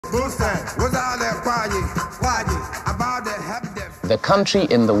The country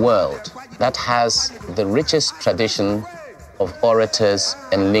in the world that has the richest tradition of orators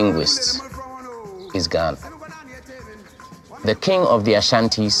and linguists is Ghana. The king of the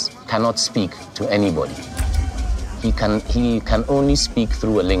Ashantis cannot speak to anybody. He can only speak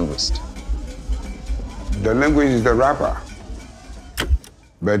through a linguist. The linguist is the rapper,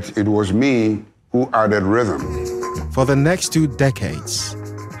 but it was me who added rhythm. For the next 2 decades,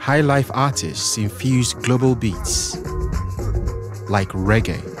 high-life artists infused global beats like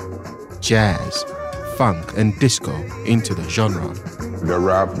reggae, jazz, funk, and disco into the genre. The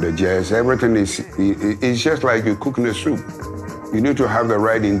rap, the jazz, everything is just like you're cooking a soup. You need to have the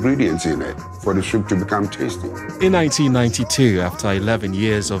right ingredients in it for the soup to become tasty. In 1992, after 11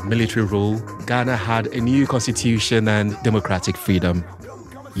 years of military rule, Ghana had a new constitution and democratic freedom.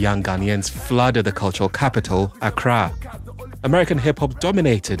 Young Ghanaians flooded the cultural capital, Accra. American hip-hop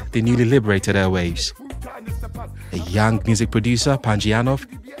dominated the newly liberated airwaves. A young music producer, Panjianov,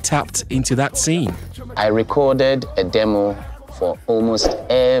 tapped into that scene. I recorded a demo for almost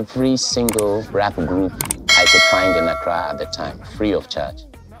every single rap group I could find in Accra at the time, free of charge.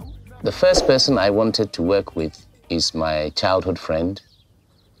 The first person I wanted to work with is my childhood friend,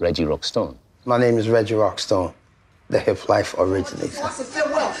 Reggie Rockstone. My name is Reggie Rockstone, the Hiplife originator.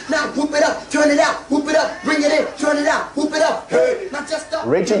 Now whoop it up, turn it out, whoop it up, bring it in, turn it out, whoop it up. Hey.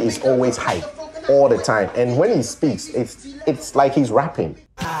 Reggie is always hype, all the time, and when he speaks, it's like he's rapping.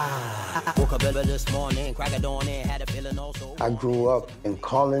 I grew up in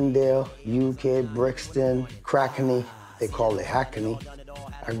Collindale, UK, Brixton, Crackney, they call it Hackney.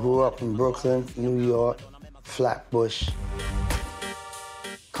 I grew up in Brooklyn, New York, Flatbush,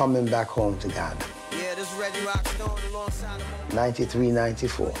 coming back home to Ghana. 93,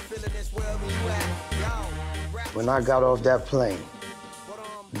 94. When I got off that plane,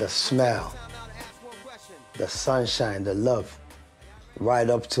 the smell, the sunshine, the love, right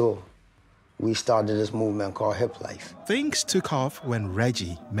up till we started this movement called Hiplife. Things took off when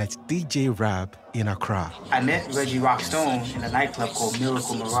Reggie met DJ Rab in Accra. I met Reggie Rockstone in a nightclub called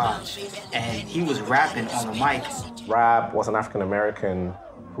Miracle Mirage, and he was rapping on the mic. Rab was an African-American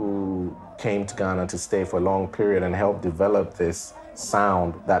who came to Ghana to stay for a long period and helped develop this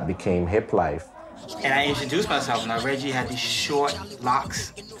sound that became Hiplife. And I introduced myself. Now, Reggie had these short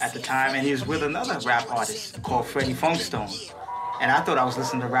locks at the time, and he was with another rap artist called Freddie Funkstone. And I thought I was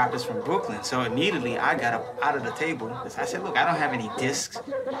listening to rappers from Brooklyn. So immediately I got up out of the table. I said, look, I don't have any discs,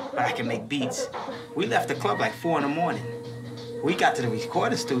 but I can make beats. We left the club like 4 in the morning. We got to the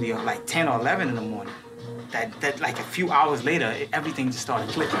recording studio like 10 or 11 in the morning. That like a few hours later, everything just started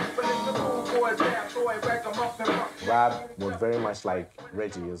clicking. Rab was very much like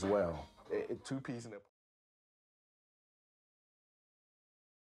Reggie as well. 2 peas in a